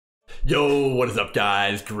Yo, what is up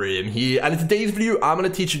guys, Grim here, and in today's video I'm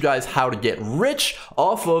going to teach you guys how to get rich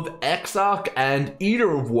off of Exarch and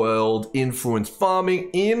Eater of World influence farming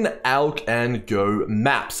in alch and go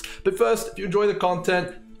maps. But first, if you enjoy the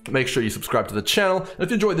content, make sure you subscribe to the channel, and if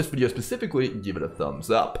you enjoyed this video specifically, give it a thumbs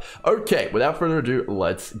up. Okay, without further ado,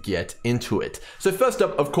 let's get into it. So first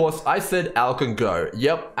up, of course, I said alch and go.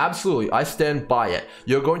 Yep, absolutely, I stand by it.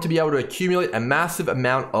 You're going to be able to accumulate a massive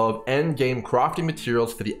amount of endgame crafting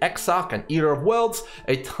materials for the Exarch and Eater of Worlds,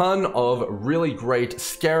 a ton of really great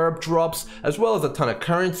scarab drops, as well as a ton of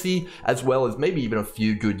currency, as well as maybe even a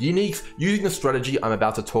few good uniques, using the strategy I'm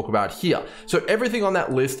about to talk about here. So everything on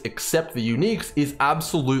that list except the uniques is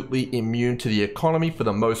absolutely immune to the economy for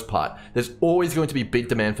the most part. There's always going to be big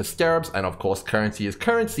demand for scarabs, and of course currency is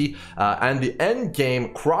currency, and the end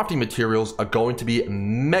game crafting materials are going to be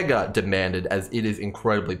mega demanded as it is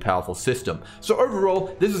incredibly powerful system. So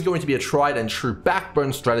overall, this is going to be a tried and true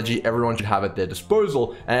backbone strategy everyone should have at their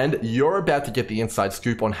disposal, and you're about to get the inside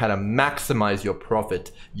scoop on how to maximize your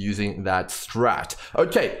profit using that strat.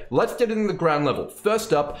 Okay, let's get into the ground level.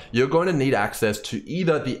 First up, you're going to need access to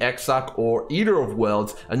either the Exarch or Eater of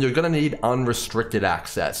Worlds, and you're going to need unrestricted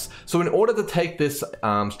access. So in order to take this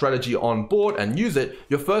strategy on board and use it,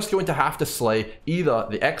 you're first going to have to slay either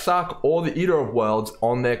the Exarch or the Eater of Worlds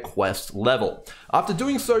on their quest level. After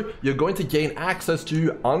doing so, you're going to gain access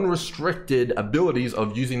to unrestricted abilities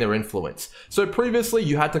of using their influence. So previously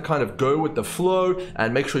you had to kind of go with the flow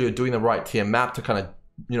and make sure you're doing the right tier map to kind of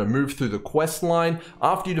move through the quest line.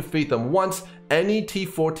 After you defeat them once, any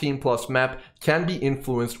T14 plus map can be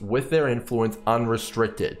influenced with their influence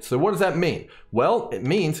unrestricted. So what does that mean? Well, it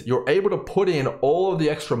means you're able to put in all of the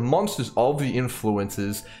extra monsters of the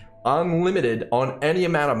influences unlimited on any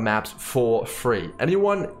amount of maps for free.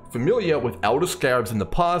 Anyone familiar with Elder Scarabs in the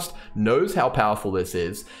past knows how powerful this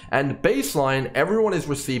is, and baseline, everyone is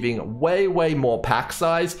receiving way more pack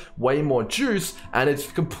size, way more juice, and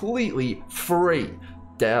it's completely free.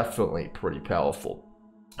 Definitely pretty powerful.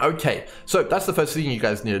 Okay, so that's the first thing you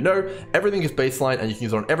guys need to know. Everything is baseline and you can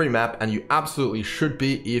use it on every map, and you absolutely should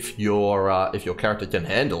be if your character can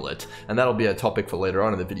handle it, and that'll be a topic for later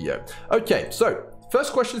on in the video. Okay, so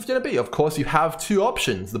first question is going to be, of course, you have two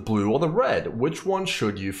options, the blue or the red. Which one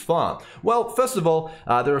should you farm? Well, first of all,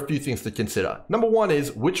 there are a few things to consider. Number one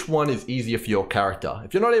is, which one is easier for your character?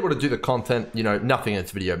 If you're not able to do the content, nothing in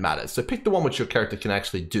this video matters. So pick the one which your character can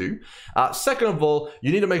actually do. Second of all,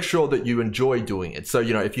 you need to make sure that you enjoy doing it. So,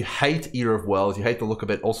 if you hate Eater of Worlds, you hate the look of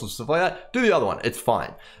it, all sorts of stuff like that, do the other one. It's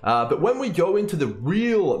fine. But when we go into the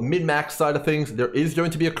real min-max side of things, there is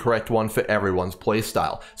going to be a correct one for everyone's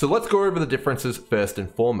playstyle. So let's go over the differences first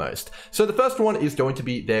and foremost. So the first one is going to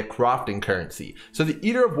be their crafting currency. So the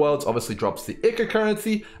Eater of Worlds obviously drops the Ica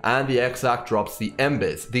currency, and the Exarch drops the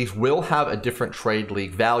Embers. These will have a different trade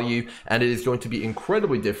league value, and it is going to be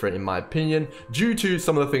incredibly different in my opinion, due to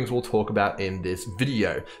some of the things we'll talk about in this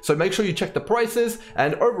video. So make sure you check the prices,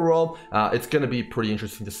 and overall, it's going to be pretty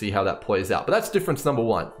interesting to see how that plays out. But that's difference number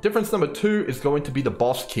one. Difference number two is going to be the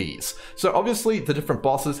boss keys. So obviously the different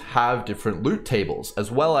bosses have different loot tables,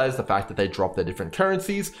 as well as the fact that they drop their different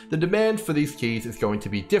currencies. The demand for these keys is going to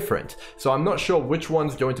be different. So I'm not sure which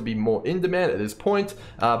one's going to be more in demand at this point,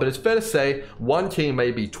 but it's fair to say one key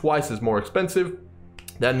may be twice as more expensive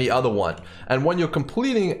than the other one. And when you're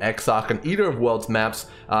completing Exarch and Eater of Worlds maps,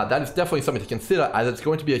 that is definitely something to consider, as it's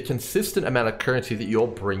going to be a consistent amount of currency that you're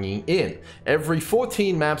bringing in. Every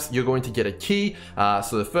 14 maps, you're going to get a key.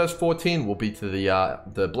 So the first 14 will be to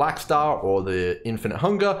the Black Star or the Infinite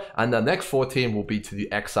Hunger, and the next 14 will be to the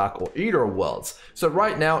Exarch or Eater of Worlds. So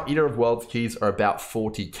right now, Eater of Worlds keys are about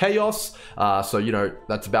 40 chaos. So,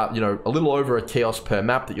 that's about, a little over a chaos per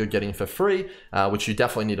map that you're getting for free, which you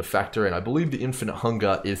definitely need to factor in. I believe the Infinite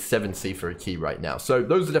Hunger is 7C for a key right now. So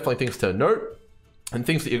those are definitely things to note, and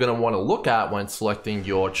things that you're going to want to look at when selecting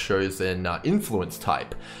your chosen influence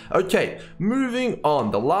type. Okay, moving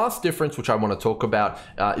on. The last difference which I want to talk about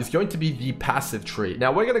is going to be the passive tree.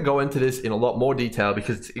 Now we're going to go into this in a lot more detail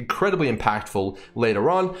because it's incredibly impactful later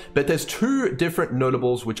on, but there's two different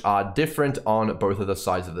notables which are different on both of the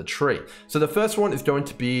sides of the tree. So the first one is going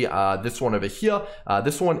to be this one over here.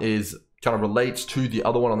 This one is kind of relates to the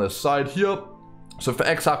other one on the side here. So for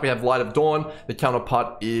Exarch, we have Light of Dawn. The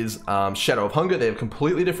counterpart is Shadow of Hunger. They have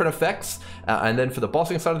completely different effects. And then for the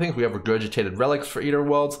bossing side of things, we have Regurgitated Relics for Eater of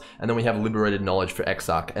Worlds. And then we have Liberated Knowledge for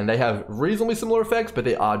Exarch. And they have reasonably similar effects, but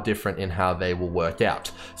they are different in how they will work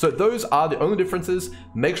out. So those are the only differences.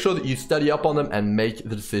 Make sure that you study up on them and make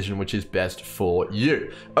the decision which is best for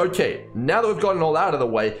you. Okay, now that we've gotten all out of the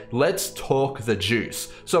way, let's talk the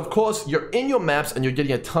juice. So of course, you're in your maps and you're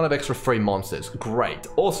getting a ton of extra free monsters. Great,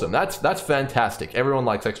 awesome, that's fantastic. fantastic. Everyone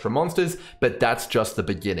likes extra monsters, but that's just the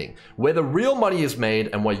beginning. Where the real money is made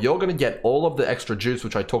and where you're going to get all of the extra juice,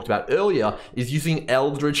 which I talked about earlier, is using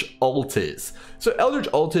Eldritch altars. So Eldritch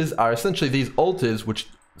altars are essentially these altars which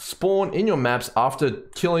spawn in your maps after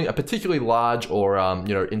killing a particularly large or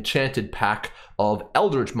enchanted pack of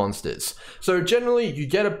Eldritch monsters. So generally you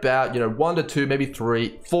get about 1 to 2, maybe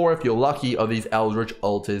 3, 4 if you're lucky, of these Eldritch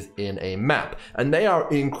altars in a map, and they are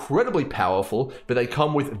incredibly powerful, but they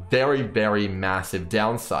come with very, very massive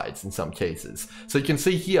downsides in some cases. So you can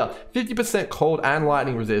see here 50% cold and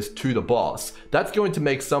lightning resist to the boss. That's going to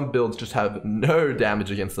make some builds just have no damage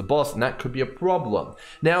against the boss, and that could be a problem.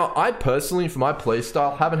 Now I personally, for my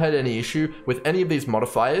playstyle, haven't had any issue with any of these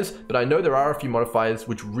modifiers, but I know there are a few modifiers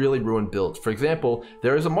which really ruin builds. For example,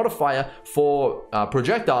 there is a modifier for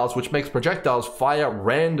projectiles which makes projectiles fire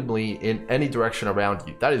randomly in any direction around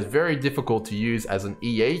you. That is very difficult to use as an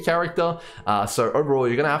EA character, so overall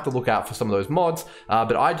you're gonna have to look out for some of those mods,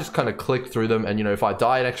 but I just kind of click through them, and if I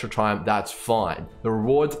die an extra time, that's fine. The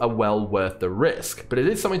rewards are well worth the risk, but it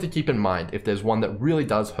is something to keep in mind if there's one that really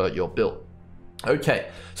does hurt your build. Okay,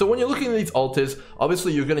 so when you're looking at these altars,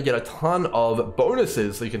 obviously you're going to get a ton of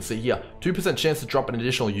bonuses. So you can see here, 2% chance to drop an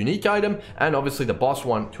additional unique item, and obviously the boss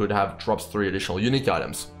one could have drops 3 additional unique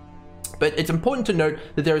items. But it's important to note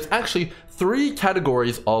that there is actually 3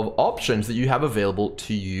 categories of options that you have available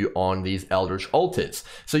to you on these Eldritch altars.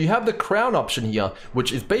 So you have the crown option here,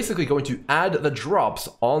 which is basically going to add the drops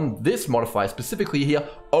on this modifier specifically here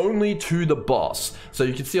only to the boss. So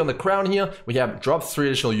you can see on the crown here, we have drops 3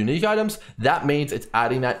 additional unique items. That means it's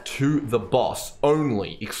adding that to the boss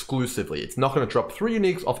only, exclusively. It's not going to drop 3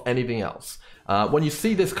 uniques off anything else. When you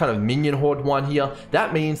see this kind of minion horde one here,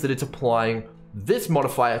 that means that it's applying this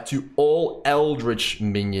modifier to all Eldritch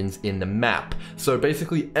minions in the map. So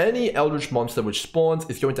basically any Eldritch monster which spawns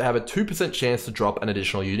is going to have a 2% chance to drop an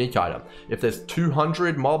additional unique item. If there's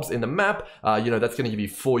 200 mobs in the map, that's going to give you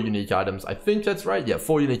 4 unique items. I think that's right. Yeah,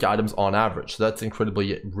 4 unique items on average. So that's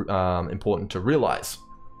incredibly important to realize.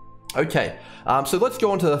 Okay, so let's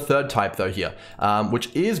go on to the third type though here, which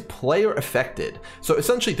is player affected. So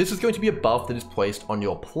essentially this is going to be a buff that is placed on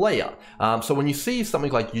your player. So when you see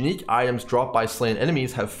something like unique items dropped by slain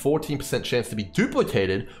enemies have 14% chance to be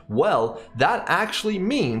duplicated, well, that actually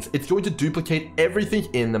means it's going to duplicate everything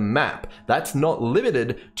in the map. That's not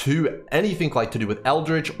limited to anything like to do with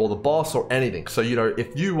Eldritch or the boss or anything. So,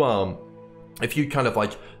 if you kind of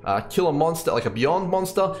like kill a monster, like a beyond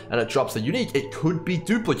monster, and it drops a unique, it could be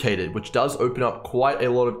duplicated, which does open up quite a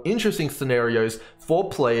lot of interesting scenarios for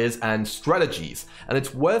players and strategies. And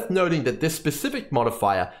it's worth noting that this specific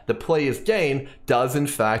modifier, the players gain, does in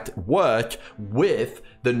fact work with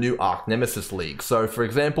the new Arch Nemesis League. So for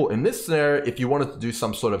example, in this scenario, if you wanted to do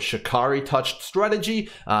some sort of Shikari touched strategy,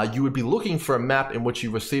 you would be looking for a map in which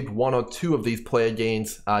you received 1 or 2 of these player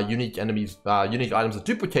gains, unique enemies, unique items are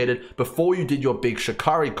duplicated before you did your big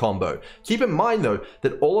Shikari combo. Keep in mind though,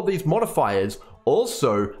 that all of these modifiers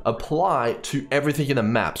also apply to everything in the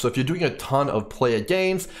map. So if you're doing a ton of player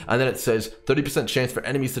gains and then it says 30% chance for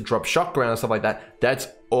enemies to drop shotgun and stuff like that, that's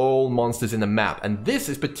all monsters in the map. And this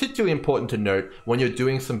is particularly important to note when you're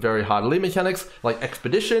doing some very hard elite mechanics like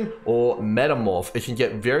Expedition or Metamorph. It can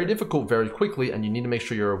get very difficult very quickly, and you need to make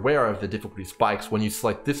sure you're aware of the difficulty spikes when you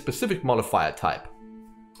select this specific modifier type.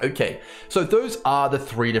 Okay, so those are the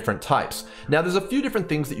 3 different types. Now there's a few different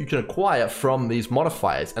things that you can acquire from these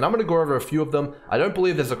modifiers, and I'm going to go over a few of them. I don't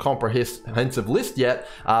believe there's a comprehensive list yet,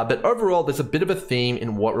 but overall there's a bit of a theme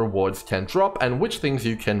in what rewards can drop and which things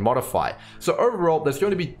you can modify. So overall there's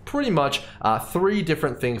going to be pretty much 3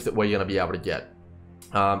 different things that we're going to be able to get.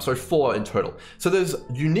 So 4 in total. So there's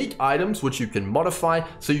unique items which you can modify,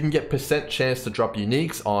 so you can get % chance to drop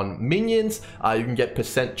uniques on minions. You can get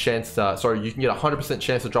 % chance, you can get 100%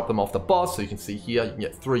 chance to drop them off the boss. So you can see here, you can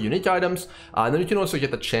get 3 unique items, and then you can also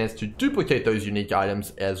get the chance to duplicate those unique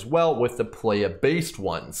items as well with the player-based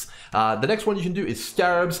ones. The next one you can do is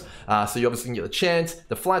scarabs. So you obviously can get the chance,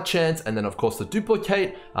 the flat chance, and then of course the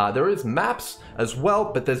duplicate. There is maps as well,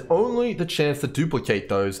 but there's only the chance to duplicate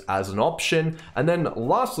those as an option. And then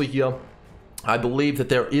lastly here, I believe that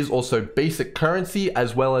there is also basic currency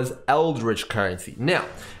as well as Eldritch currency. Now,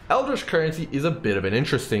 Eldritch currency is a bit of an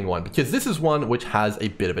interesting one because this is one which has a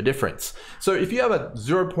bit of a difference. So if you have a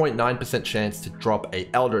 0.9% chance to drop a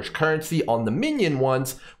Eldritch currency on the minion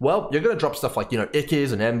ones, well, you're going to drop stuff like,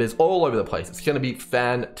 Ichis and Embers all over the place. It's going to be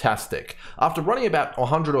fantastic. After running about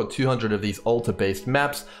 100 or 200 of these altar-based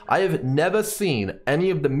maps, I have never seen any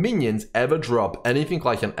of the minions ever drop anything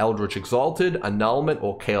like an Eldritch Exalted, Annulment,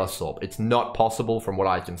 or Chaos Orb. It's not possible from what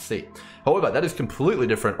I can see. However, that is completely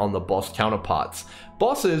different on the boss counterparts.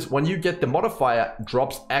 Bosses altars, when you get the modifier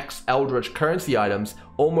drops X Eldritch currency items,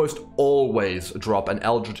 almost always drop an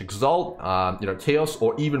Eldritch Exalt, Chaos,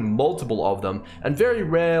 or even multiple of them, and very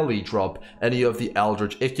rarely drop any of the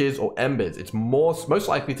Eldritch Ichors or Embers. It's most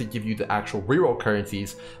likely to give you the actual reroll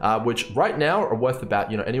currencies, which right now are worth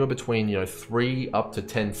about, anywhere between, 3 up to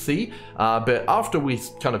 10C. But after we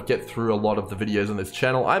kind of get through a lot of the videos on this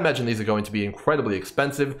channel, I imagine these are going to be incredibly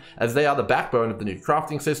expensive, as they are the backbone of the new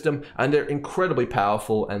crafting system, and they're incredibly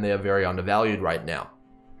powerful, and they are very undervalued right now.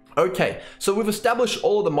 Okay, so we've established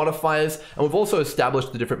all of the modifiers, and we've also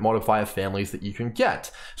established the different modifier families that you can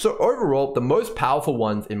get. So overall, the most powerful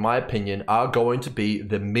ones, in my opinion, are going to be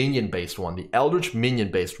the minion-based one, the Eldritch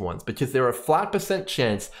minion-based ones, because they're a flat %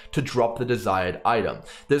 chance to drop the desired item.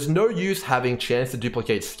 There's no use having chance to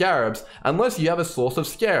duplicate scarabs unless you have a source of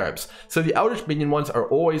scarabs. So the Eldritch minion ones are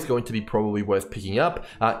always going to be probably worth picking up.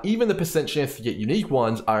 Even the % chance to get unique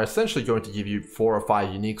ones are essentially going to give you 4 or 5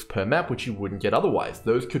 uniques per map, which you wouldn't get otherwise.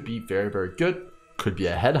 Those could be very, very good. Could be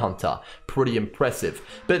a headhunter. Pretty impressive.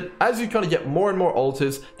 But as you kind of get more and more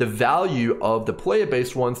altars, the value of the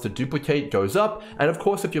player-based ones to duplicate goes up. And of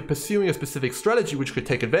course, if you're pursuing a specific strategy which could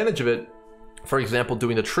take advantage of it, for example,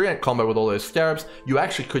 doing the Treant combo with all those scarabs, you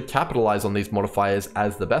actually could capitalize on these modifiers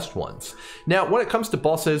as the best ones. Now, when it comes to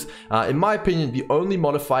bosses, in my opinion, the only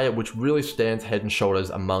modifier which really stands head and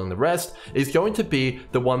shoulders among the rest is going to be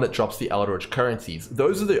the one that drops the Eldritch currencies.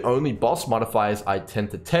 Those are the only boss modifiers I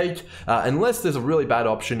tend to take, unless there's a really bad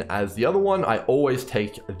option as the other one. I always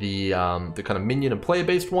take the kind of minion and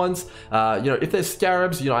player-based ones. If there's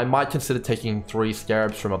scarabs, I might consider taking 3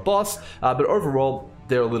 scarabs from a boss, but overall,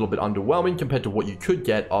 they're a little bit underwhelming compared to what you could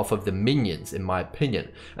get off of the minions, in my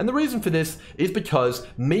opinion. And the reason for this is because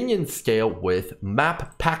minions scale with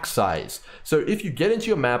map pack size. So if you get into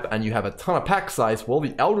your map and you have a ton of pack size, well,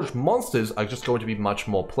 the Eldritch monsters are just going to be much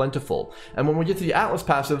more plentiful. And when we get to the Atlas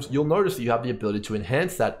passives, you'll notice that you have the ability to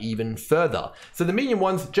enhance that even further. So the minion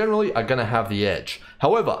ones generally are going to have the edge.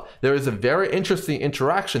 However, there is a very interesting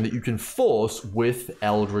interaction that you can force with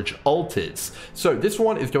Eldritch altars. So this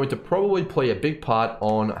one is going to probably play a big part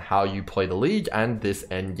on how you play the league and this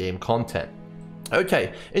endgame content.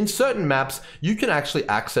 Okay, in certain maps, you can actually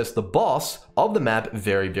access the boss of the map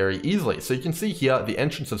very, very easily. So you can see here, the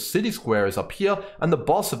entrance of City Square is up here, and the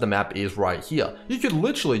boss of the map is right here. You could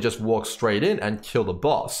literally just walk straight in and kill the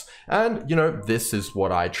boss. And, this is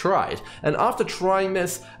what I tried. And after trying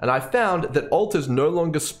this, and I found that altars no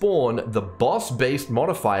longer spawn the boss-based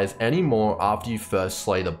modifiers anymore after you first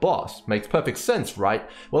slay the boss. Makes perfect sense, right?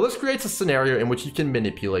 Well, this creates a scenario in which you can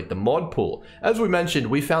manipulate the mod pool. As we mentioned,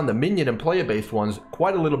 we found the minion and player-based ones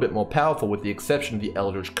quite a little bit more powerful, with the exception of the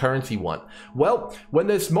Eldritch currency one. Well, when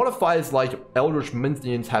there's modifiers like Eldritch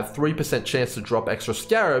minions have 3% chance to drop extra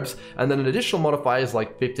scarabs, and then an additional modifiers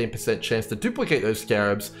like 15% chance to duplicate those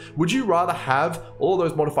scarabs, would you rather have all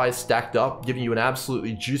those modifiers stacked up, giving you an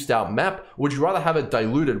absolutely juiced out map, or would you rather have it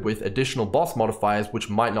diluted with additional boss modifiers, which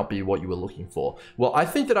might not be what you were looking for? Well, I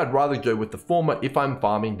think that I'd rather go with the former if I'm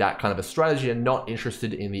farming that kind of a strategy and not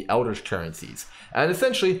interested in the Eldritch currencies. And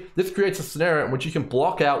essentially, this creates a scenario in which you can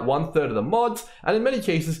block out 1/3 of the mods, and in many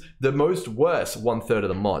cases, the most worse 1/3 of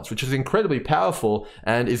the mods, which is incredibly powerful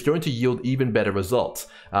and is going to yield even better results.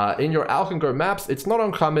 In your Alch and Go maps, it's not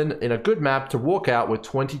uncommon in a good map to walk out with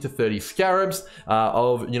 20 to 30 scarabs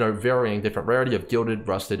of, varying different rarity of gilded,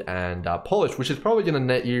 rusted, and polished, which is probably going to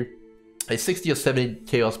net you a 60 or 70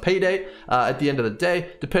 chaos payday at the end of the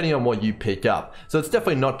day, depending on what you pick up. So it's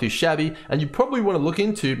definitely not too shabby, and you probably want to look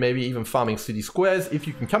into maybe even farming city squares. If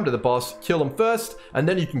you can come to the boss, kill them first, and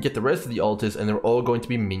then you can get the rest of the altars, and they're all going to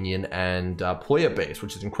be minion and player based,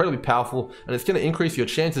 which is incredibly powerful, and it's going to increase your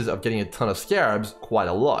chances of getting a ton of scarabs quite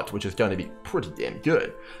a lot, which is going to be pretty damn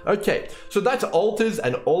good. Okay, so that's altars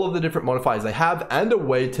and all of the different modifiers they have, and a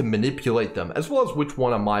way to manipulate them, as well as which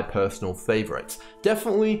one are my personal favorites.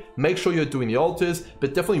 Definitely make sure you're doing the altars,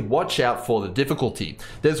 but definitely watch out for the difficulty.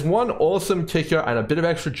 There's one awesome kicker and a bit of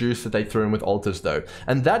extra juice that they threw in with altars though,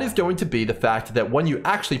 and that is going to be the fact that when you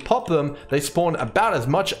actually pop them, they spawn about as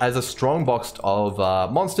much as a strong box of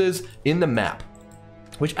monsters in the map,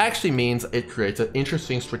 which actually means it creates an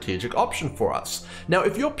interesting strategic option for us. Now,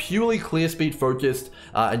 if you're purely clear speed focused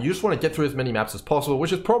and you just want to get through as many maps as possible,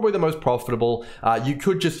 which is probably the most profitable, you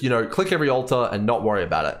could just, click every altar and not worry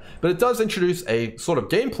about it. But it does introduce a sort of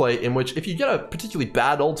gameplay in which if you get a particularly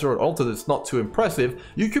bad altar or an altar that's not too impressive,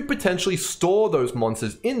 you could potentially store those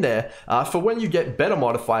monsters in there for when you get better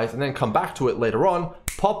modifiers and then come back to it later on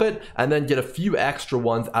pop it, and then get a few extra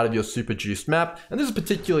ones out of your super juiced map. And this is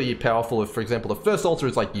particularly powerful if, for example, the first altar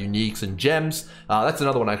is like uniques and gems. That's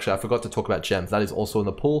another one, actually. I forgot to talk about gems. That is also in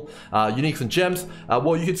the pool. Uniques and gems.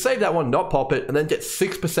 Well, you could save that one, not pop it, and then get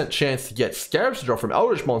 6% chance to get scarabs to drop from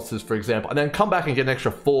Eldritch monsters, for example, and then come back and get an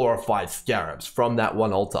extra 4 or 5 scarabs from that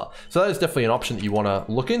one altar. So that is definitely an option that you want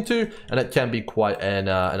to look into, and it can be quite an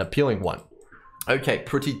appealing one. Okay,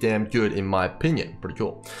 pretty damn good in my opinion. Pretty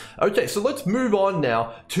cool. Okay, so let's move on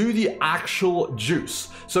now to the actual juice.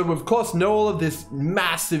 So we of course know all of this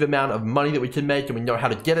massive amount of money that we can make, and we know how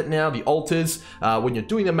to get it now. The altars, when you're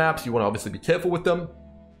doing the maps, you want to obviously be careful with them.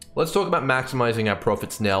 Let's talk about maximizing our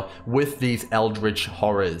profits now with these Eldritch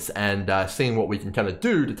horrors and seeing what we can kind of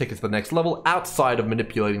do to take us to the next level outside of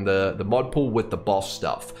manipulating the mod pool with the boss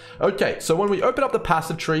stuff. Okay, so when we open up the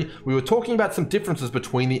passive tree, we were talking about some differences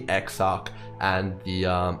between the Exarch and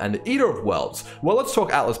the Eater of Worlds. Well, let's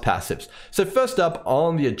talk Atlas passives. So first up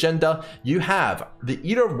on the agenda, you have the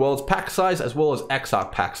Eater of Worlds pack size as well as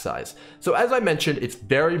Exarch pack size. So as I mentioned, it's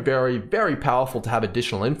very, very, very powerful to have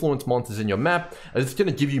additional influence monsters in your map, and it's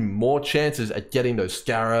going to give you more chances at getting those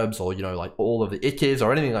scarabs or, you know, like all of the ichs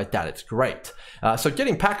or anything like that. It's great. So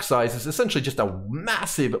getting pack size is essentially just a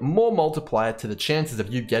massive more multiplier to the chances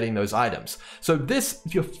of you getting those items. So this,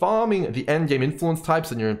 if you're farming the endgame influence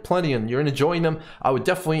types and you're in plenty and you're enjoying them, I would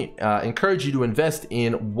definitely encourage you to invest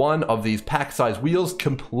in one of these pack size wheels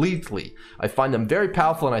completely. I find them very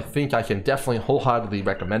powerful, and I think I can definitely wholeheartedly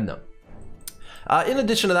recommend them. In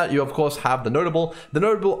addition to that, you of course have the notable. The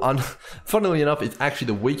notable, funnily enough, is actually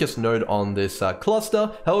the weakest node on this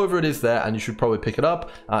cluster. However, it is there, and you should probably pick it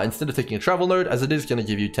up instead of taking a travel node, as it is going to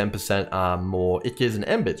give you 10% more ichs and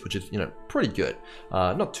embeds, which is, you know, pretty good.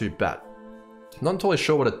 Not too bad. Not entirely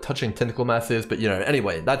sure what a touching tentacle mass is, but, you know,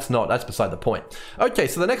 anyway, that's beside the point. Okay,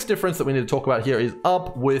 so the next difference that we need to talk about here is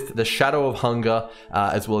up with the Shadow of Hunger,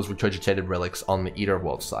 as well as regurgitated relics on the Eater of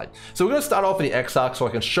Worlds side. So we're going to start off in the Exarch so I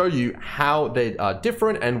can show you how they are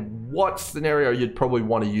different and what scenario you'd probably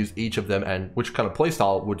want to use each of them and which kind of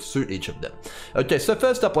playstyle would suit each of them. Okay, so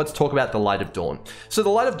first up, let's talk about the Light of Dawn. So the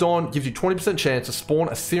Light of Dawn gives you 20% chance to spawn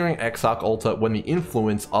a Searing Exarch altar when the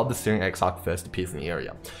influence of the Searing Exarch first appears in the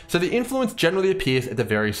area. So the influence generally appears at the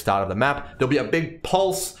very start of the map. There'll be a big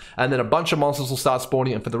pulse, and then a bunch of monsters will start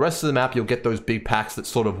spawning, and for the rest of the map, you'll get those big packs that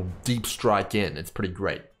sort of deep strike in. It's pretty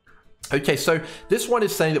great. Okay, so this one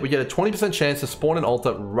is saying that we get a 20% chance to spawn an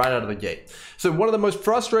altar right out of the gate. So one of the most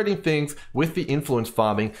frustrating things with the influence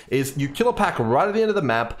farming is you kill a pack right at the end of the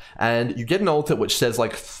map, and you get an altar which says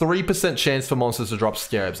like 3% chance for monsters to drop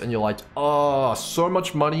scarabs, and you're like, oh, so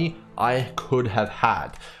much money I could have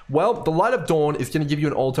had. Well, the Light of Dawn is going to give you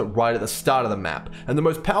an altar right at the start of the map, and the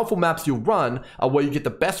most powerful maps you'll run are where you get the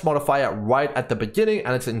best modifier right at the beginning,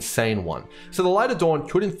 and it's an insane one. So the Light of Dawn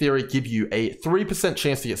could in theory give you a 3%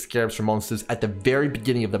 chance to get scarabs from monsters at the very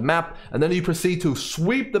beginning of the map, and then you proceed to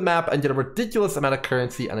sweep the map and get a ridiculous amount of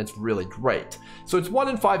currency, and it's really great. So it's 1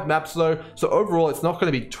 in 5 maps though, so overall it's not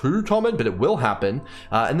going to be too common, but it will happen.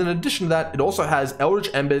 And then in addition to that, it also has Eldritch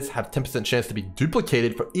Embers have 10% chance to be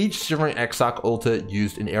duplicated for each Searing Exarch altar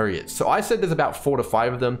used in areas. So I said there's about 4 to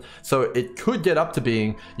 5 of them, so it could get up to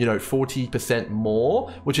being, you know, 40% more,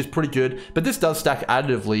 which is pretty good, but this does stack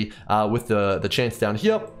additively with the chance down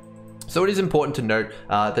here. So it is important to note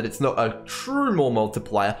that it's not a true more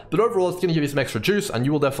multiplier, but overall it's going to give you some extra juice, and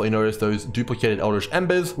you will definitely notice those duplicated Eldritch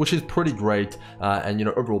Embers, which is pretty great, and, you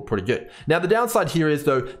know, overall pretty good. Now the downside here is,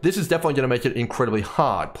 though, this is definitely going to make it incredibly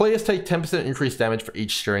hard. Players take 10% increased damage for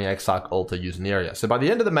each Searing Exarch altar used in the area. So by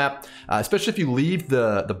the end of the map, especially if you leave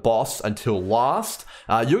the boss until last,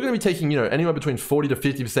 you're going to be taking, you know, anywhere between 40 to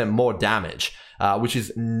 50% more damage. Which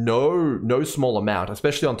is no small amount,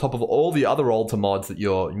 especially on top of all the other altar mods that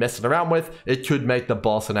you're messing around with. It could make the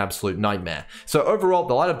boss an absolute nightmare. So overall,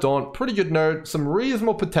 the Light of Dawn, pretty good node, some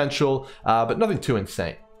reasonable potential, but nothing too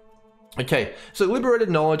insane. Okay, so Liberated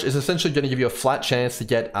Knowledge is essentially going to give you a flat chance to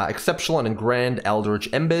get Exceptional and Grand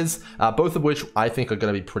Eldritch Embers, both of which I think are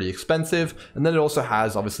going to be pretty expensive. And then it also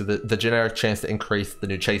has, obviously, the generic chance to increase the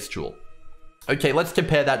new Chase Jewel. Okay, let's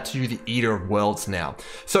compare that to the Eater of Worlds now.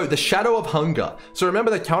 So the Shadow of Hunger. So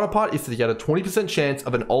remember, the counterpart is to get a 20% chance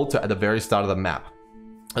of an altar at the very start of the map,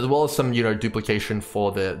 as well as some, you know, duplication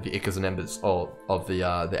for the ichs and embers of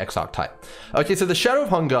the Exarch type. Okay, so the Shadow of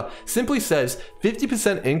Hunger simply says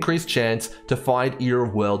 50% increased chance to find Eater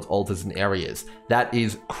of Worlds altars in areas. That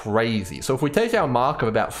is crazy. So if we take our mark of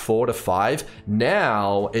about 4 to 5,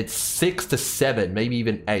 now it's 6 to 7, maybe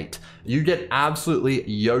even 8. You get absolutely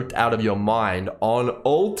yoked out of your mind on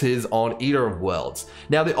altars on Eater of Worlds.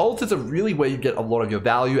 Now, the altars are really where you get a lot of your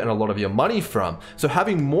value and a lot of your money from. So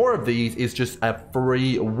having more of these is just a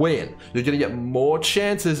free win. You're going to get more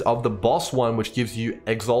chances of the boss one, which gives you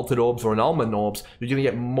Exalted Orbs or an Almond Orbs. You're going to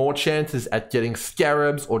get more chances at getting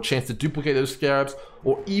Scarabs or chance to duplicate those Scarabs,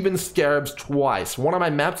 or even Scarabs twice. One of my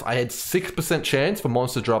maps, I had 6% chance for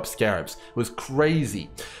monster drop Scarabs. It was crazy.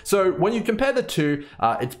 So when you compare the two,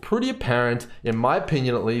 it's pretty apparent, in my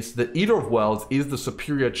opinion at least, that Eater of Worlds is the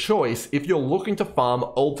superior choice if you're looking to farm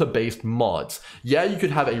altar-based mods. Yeah, you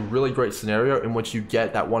could have a really great scenario in which you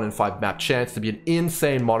get that 1 in 5 map chance to be an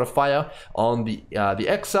insane modifier on the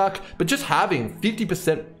Exarch, but just having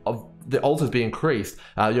 50% of the altars be increased,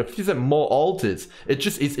 you have 50% more altars.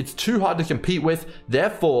 It's too hard to compete with.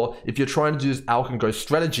 Therefore, if you're trying to do this Alch and Go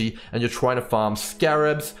strategy and you're trying to farm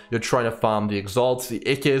Scarabs, you're trying to farm the Exalts, the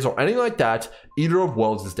Ickes, or anything like that, Eater of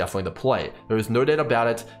Worlds is definitely the play. There is no doubt about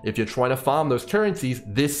it. If you're trying to farm those currencies,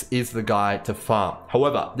 this is the guy to farm.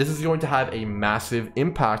 However, this is going to have a massive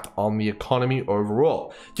impact on the economy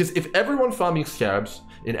overall. Because if everyone farming Scarabs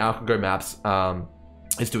in Alch and Go maps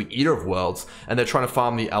is doing Eater of Worlds, and they're trying to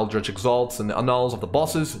farm the Eldritch Exalts and the Annuls of the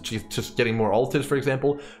bosses, just getting more altars, for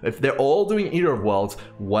example. If they're all doing Eater of Worlds,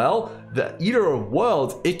 well, the Eater of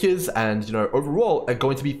Worlds, Ickes, and, you know, overall are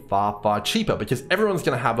going to be far, far cheaper because everyone's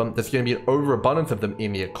going to have them. There's going to be an overabundance of them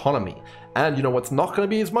in the economy. And you know what's not going to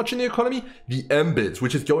be as much in the economy? The Embers,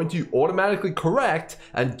 which is going to automatically correct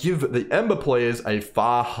and give the Ember players a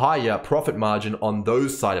far higher profit margin on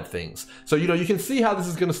those side of things. So, you know, you can see how this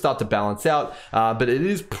is going to start to balance out, but it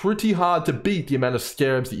is pretty hard to beat the amount of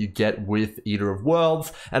Scarabs that you get with Eater of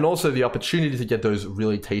Worlds, and also the opportunity to get those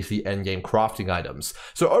really tasty endgame crafting items.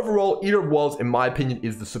 So overall, Eater of Worlds, in my opinion,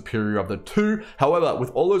 is the superior of the two. However, with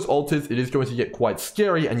all those altars, it is going to get quite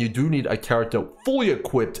scary, and you do need a character fully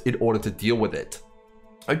equipped in order to deal with it.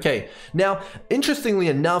 Okay, now, interestingly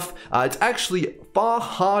enough, it's actually far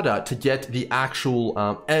harder to get the actual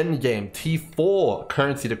endgame T4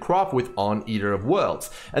 currency to craft with on Eater of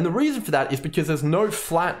Worlds. And the reason for that is because there's no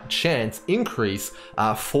flat chance increase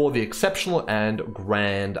for the exceptional and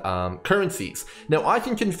grand currencies. Now, I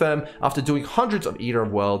can confirm, after doing hundreds of Eater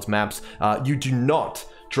of Worlds maps, you do not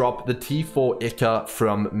drop the T4 Ica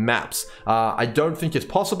from maps. I don't think it's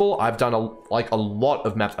possible. I've done a lot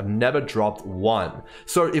of maps. I've never dropped one.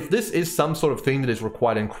 So if this is some sort of thing that is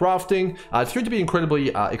required in crafting, it's going to be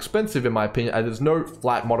incredibly expensive in my opinion, as there's no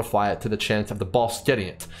flat modifier to the chance of the boss getting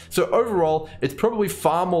it. So overall, it's probably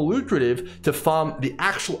far more lucrative to farm the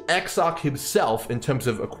actual Exarch himself in terms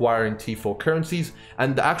of acquiring T4 currencies,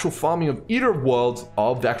 and the actual farming of Eater of Worlds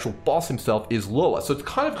of the actual boss himself is lower. So it's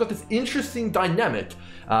kind of got this interesting dynamic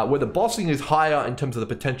where the bossing is higher in terms of the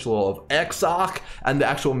potential of Exarch, and the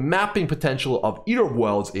actual mapping potential of Eater of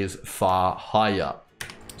Worlds is far higher.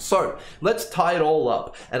 So let's tie it all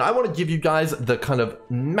up, and I want to give you guys the kind of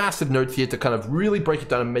massive notes here to kind of really break it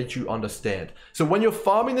down and make you understand. So when you're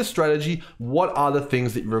farming this strategy, what are the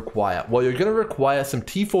things that you require? Well, you're going to require some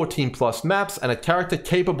T14 plus maps and a character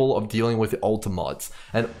capable of dealing with the altar mods,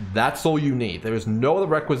 and that's all you need. There is no other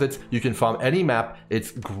requisites. You can farm any map. It's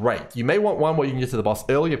great. You may want one where you can get to the boss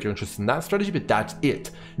early if you're interested in that strategy, but that's it.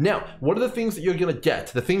 Now, what are the things that you're going to get?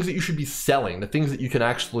 The things that you should be selling, the things that you can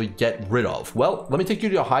actually get rid of. Well, let me take you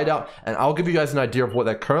to your hideout, and I'll give you guys an idea of what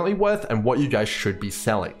they're currently worth and what you guys should be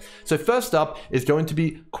selling. So first up is going to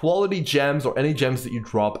be quality gems, or any gems that you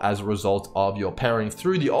drop as a result of your powering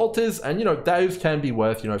through the altars, and you know, those can be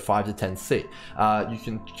worth, you know, 5 to 10 C. You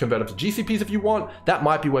can convert up to GCPs if you want. That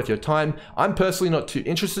might be worth your time. I'm personally not too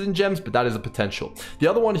interested in gems, but that is a potential. The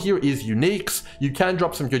other one here is uniques. You can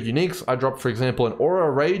drop some good uniques. I dropped, for example, an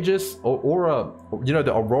Aurora Aegis, or you know,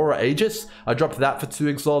 the Aurora Aegis. I dropped that for 2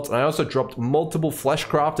 exalts, and I also dropped multiple Flesh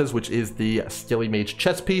Crafters, which is the Skilly Mage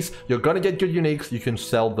chest piece. You're gonna get good uniques. You can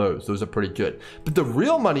sell those. Those are pretty good. But the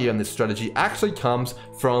real money in this strategy actually comes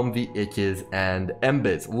from the Ickes and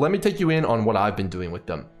Embers. Let me take you in on what I've been doing with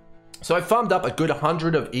them. So I farmed up a good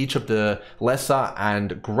 100 of each of the lesser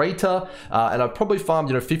and greater, and I've probably farmed,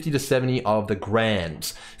 you know, 50 to 70 of the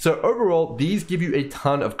grands. So overall, these give you a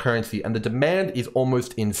ton of currency, and the demand is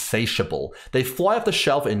almost insatiable. They fly off the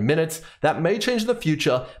shelf in minutes. That may change in the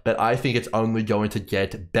future, but I think it's only going to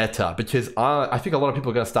get better, because I think a lot of people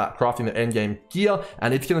are going to start crafting the endgame gear,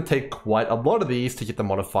 and it's going to take quite a lot of these to get the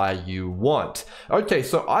modifier you want. Okay,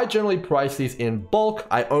 so I generally price these in bulk.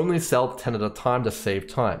 I only sell 10 at a time to save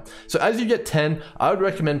time. So as you get 10, I would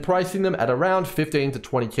recommend pricing them at around 15 to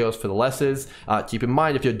 20 kills for the lessers. Keep in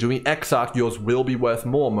mind, if you're doing Exarch, yours will be worth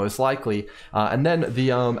more, most likely. And then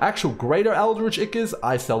the actual greater Eldritch Ickes,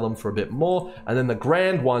 I sell them for a bit more. And then the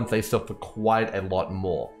grand ones, they sell for quite a lot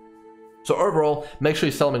more. So overall, make sure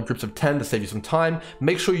you sell them in groups of 10 to save you some time.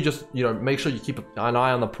 Make sure you just, make sure you keep an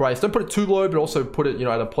eye on the price. Don't put it too low, but also put it,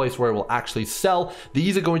 at a place where it will actually sell.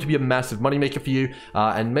 These are going to be a massive moneymaker for you.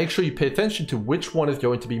 And make sure you pay attention to which one is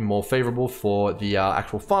going to be more favorable for the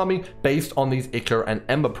actual farming based on these Ichor and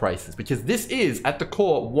Ember prices. Because this is, at the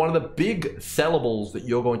core, one of the big sellables that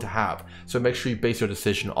you're going to have. So make sure you base your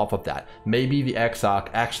decision off of that. Maybe the Exarch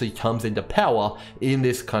actually comes into power in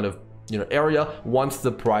this kind of area once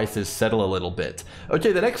the prices settle a little bit.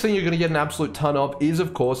 Okay, the next thing you're going to get an absolute ton of is,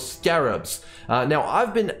 of course, scarabs. Now,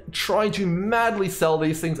 I've been trying to madly sell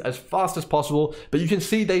these things as fast as possible, but you can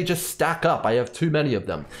see they just stack up. I have too many of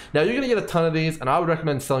them. Now, you're going to get a ton of these, and I would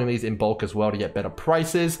recommend selling these in bulk as well to get better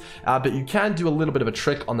prices, but you can do a little bit of a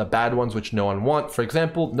trick on the bad ones, which no one wants. For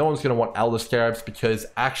example, no one's going to want Elder Scarabs because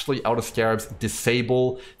actually Elder Scarabs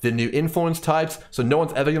disable the new influence types, so no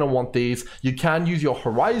one's ever going to want these. You can use your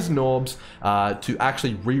Horizon Orbs to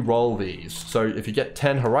actually re-roll these. So if you get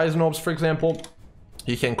 10 Horizon Orbs, for example,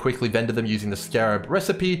 you can quickly vendor them using the Scarab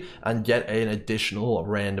recipe and get an additional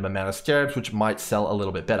random amount of Scarabs, which might sell a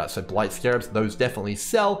little bit better. So Blight Scarabs, those definitely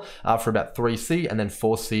sell for about 3C and then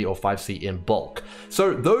 4C or 5C in bulk.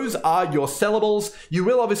 So those are your sellables. You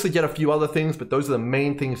will obviously get a few other things, but those are the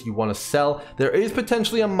main things you want to sell. There is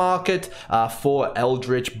potentially a market for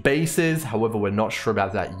Eldritch bases. However, we're not sure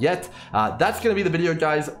about that yet. That's going to be the video,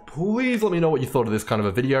 guys. Please let me know what you thought of this kind of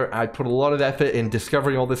a video. I put a lot of effort in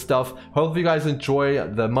discovering all this stuff. Hope you guys enjoy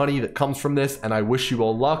the money that comes from this, and I wish you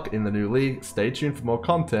all luck in the new league. Stay tuned for more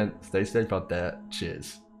content. Stay safe out there.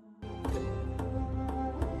 Cheers.